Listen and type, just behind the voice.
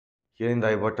Here in the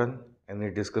I button and in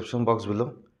the description box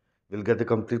below, we'll get the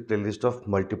complete playlist of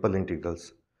multiple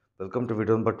integrals. Welcome to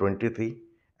video number 23,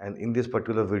 and in this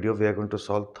particular video we are going to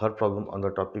solve third problem on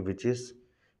the topic, which is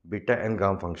beta and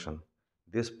gamma function.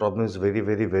 This problem is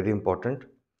very important.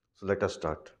 So let us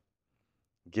start.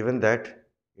 Given that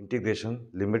integration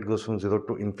limit goes from 0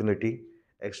 to infinity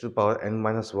x to the power n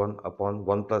minus 1 upon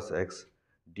 1 plus x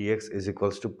dx is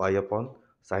equals to pi upon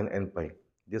sine n pi.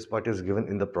 This part is given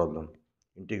in the problem.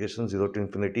 Integration 0 to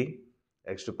infinity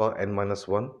x to the power n minus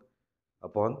 1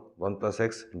 upon 1 plus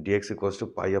x dx equals to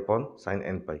pi upon sine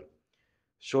n pi.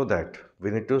 Show that. We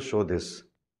need to show this.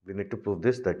 We need to prove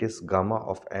this, that is gamma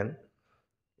of n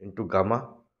into gamma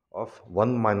of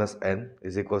 1 minus n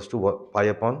is equals to pi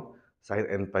upon sine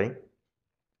n pi,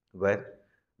 where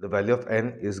the value of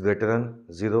n is greater than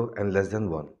 0 and less than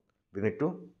 1. We need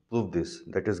to prove this,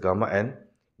 that is gamma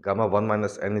 1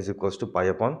 minus n is equals to pi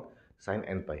upon sine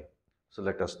n pi. So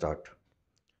let us start.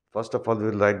 First of all, we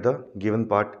will write the given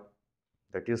part,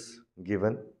 that is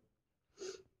given.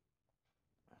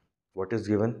 What is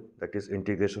given? That is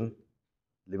integration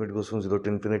limit goes from 0 to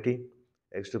infinity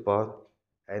x to the power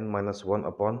n minus 1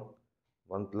 upon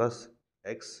 1 plus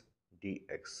x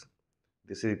dx.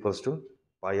 This is equals to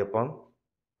pi upon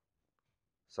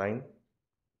sine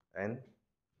n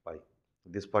pi.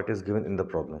 This part is given in the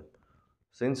problem.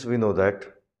 Since we know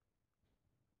that,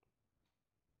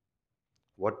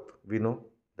 what we know,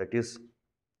 that is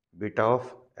beta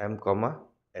of m comma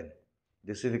n.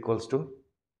 This is equals to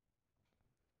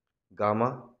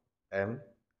gamma m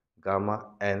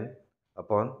gamma n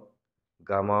upon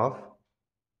gamma of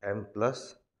m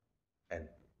plus n.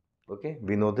 Okay,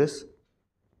 we know this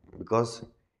because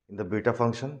in the beta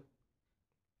function,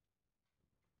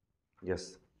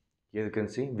 yes, here you can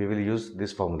see we will use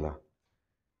this formula.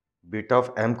 Beta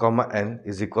of m comma n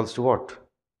is equals to what?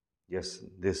 Yes,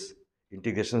 this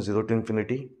integration 0 to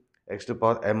infinity x to the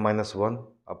power m minus 1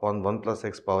 upon 1 plus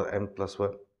x power m plus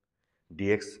 1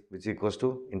 dx, which equals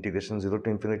to integration 0 to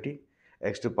infinity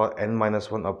x to the power n minus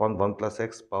 1 upon 1 plus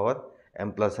x power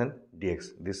m plus n dx.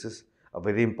 This is a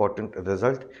very important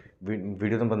result in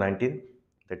video number 19,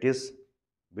 that is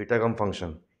beta gamma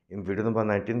function. In video number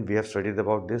 19, we have studied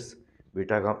about this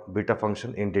beta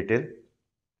function in detail,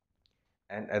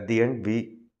 and at the end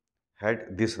we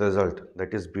had this result,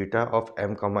 that is beta of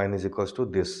m comma n is equals to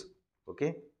this.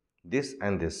 Okay, this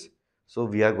and this. So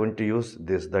we are going to use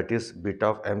this, that is beta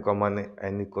of m comma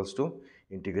n equals to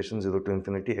integration 0 to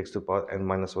infinity x to the power n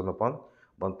minus 1 upon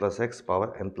 1 plus x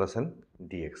power n plus n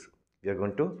dx. We are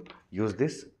going to use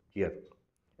this here,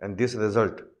 and this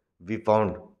result we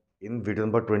found in video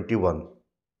number 21,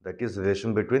 that is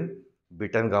relation between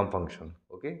beta and gamma function.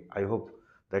 Okay, I hope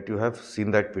that you have seen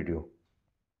that video.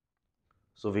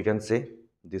 So we can say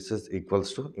this is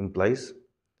equals to, implies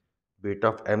beta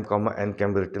of m comma n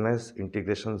can be written as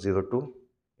integration 0 to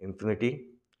infinity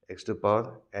x to the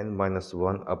power n minus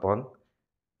 1 upon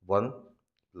 1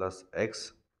 plus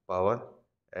x power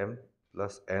m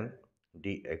plus n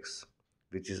dx,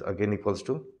 which is again equals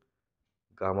to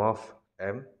gamma of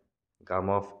m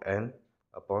gamma of n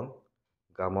upon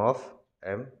gamma of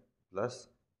m plus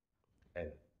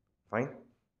n. Fine.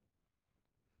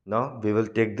 Now we will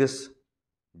take this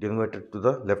denominator to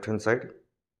the left hand side.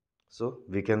 So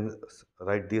we can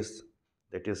write this,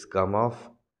 that is gamma of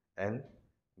n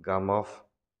gamma of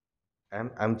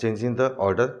m. I am changing the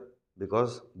order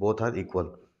because both are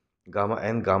equal. Gamma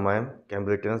n gamma m can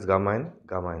be written as gamma n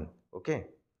gamma n. Okay,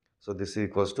 so this is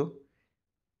equals to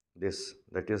this,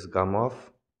 that is gamma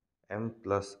of m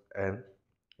plus n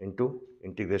into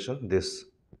integration this,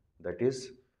 that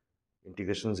is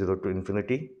integration 0 to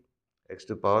infinity x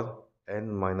to the power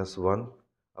n minus 1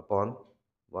 upon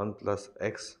 1 plus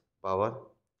x power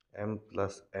m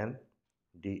plus n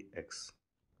dx.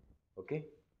 Okay,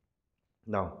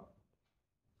 now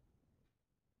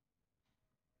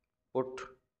put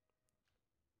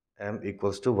m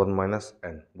equals to 1 minus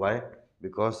n. Why?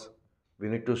 Because we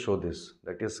need to show this,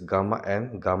 that is gamma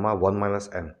n gamma 1 minus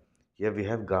n. Here we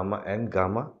have gamma n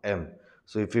gamma m.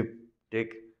 So if we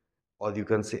take, or you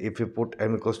can say if we put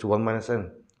m equals to 1 minus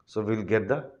n, so we will get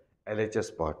the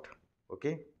LHS part.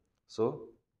 Okay, so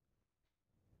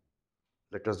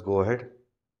let us go ahead.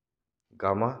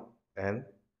 Gamma n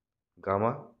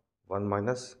gamma 1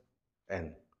 minus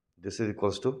n, this is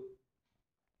equals to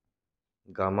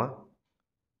gamma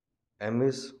m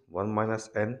is 1 minus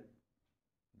n,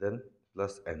 then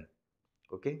plus n.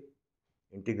 Okay,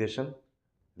 integration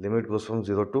limit goes from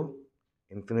 0 to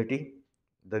infinity.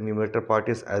 The numerator part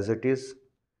is as it is,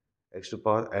 x to the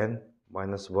power n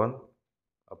minus 1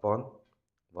 upon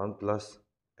 1 plus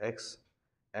x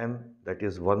m, that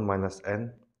is 1 minus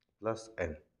n plus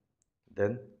n.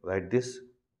 then write this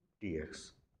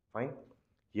dx. Fine.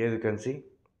 Here you can see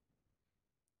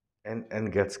n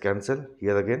gets cancelled.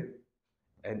 Here again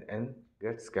n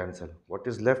gets cancelled. What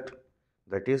is left?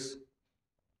 That is,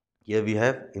 here we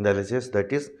have in the LHS,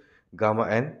 that is gamma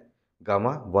n,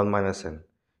 gamma 1 minus n.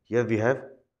 Here we have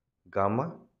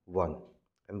gamma 1.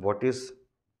 And what is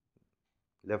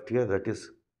left here? That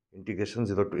is integration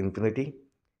 0 to infinity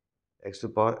x to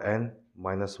power n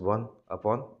minus 1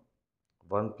 upon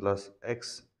 1 plus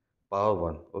x power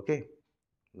 1. Okay.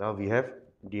 Now we have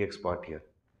dx part here.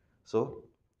 So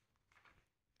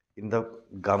in the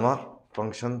gamma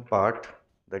function part,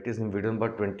 that is in video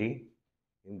number 20,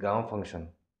 in gamma function,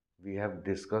 we have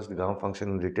discussed gamma function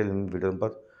in detail in video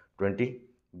number 20.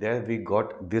 There we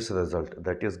got this result,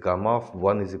 that is gamma of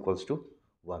 1 is equals to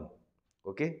 1.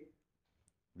 Okay.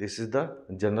 This is the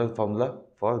general formula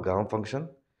for gamma function.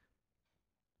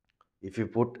 If you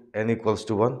put n equals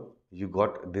to 1, you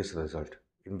got this result.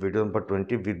 In video number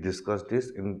 20, we discussed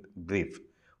this in brief.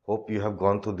 Hope you have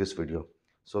gone through this video.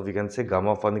 So we can say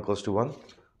gamma of 1 equals to 1.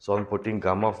 So on putting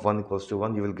gamma of 1 equals to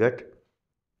 1, you will get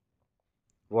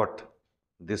what?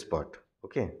 This part.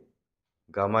 Okay.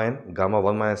 Gamma n, gamma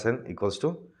 1 minus n equals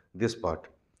to this part.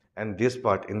 And this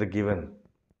part in the given,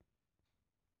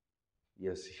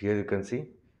 yes, here you can see,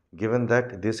 given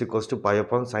that this equals to pi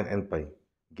upon sine n pi,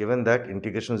 given that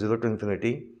integration 0 to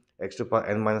infinity x to power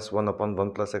n minus 1 upon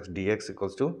 1 plus x dx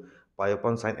equals to pi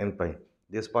upon sine n pi,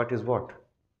 this part is what?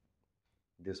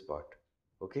 This part.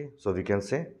 Okay, so we can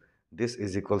say this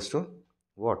is equals to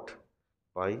what?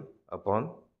 Pi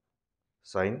upon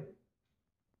sine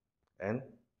n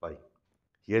pi.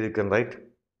 Here you can write,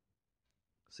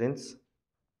 since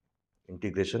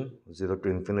integration 0 to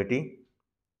infinity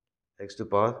x to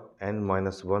power n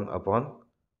minus 1 upon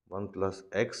 1 plus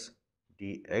x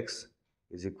dx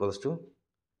is equals to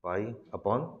pi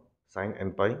upon sine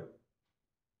n pi,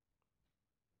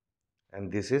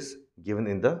 and this is given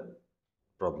in the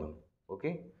problem.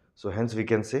 Okay, so hence we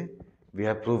can say we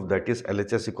have proved that is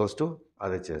LHS equals to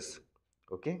RHS.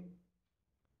 Okay,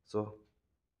 so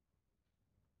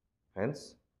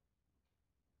hence,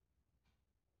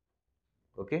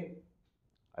 okay,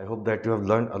 I hope that you have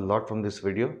learned a lot from this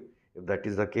video. If that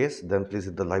is the case, then please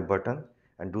hit the like button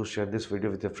and do share this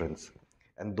video with your friends.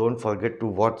 And don't forget to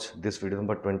watch this video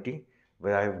number 20,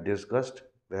 where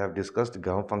we have discussed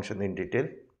gamma function in detail.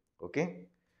 Okay,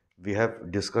 we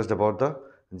have discussed about the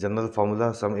general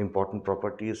formula, some important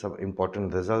properties, some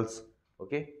important results.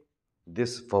 Okay,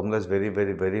 this formula is very,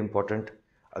 very, very important.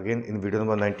 Again, in video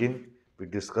number 19, we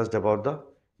discussed about the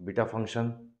beta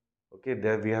function. Okay,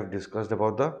 there we have discussed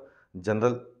about the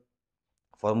general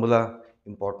formula,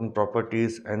 important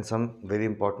properties, and some very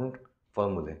important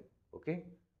formulae. Okay,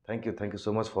 thank you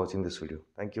so much for watching this video.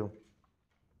 Thank you.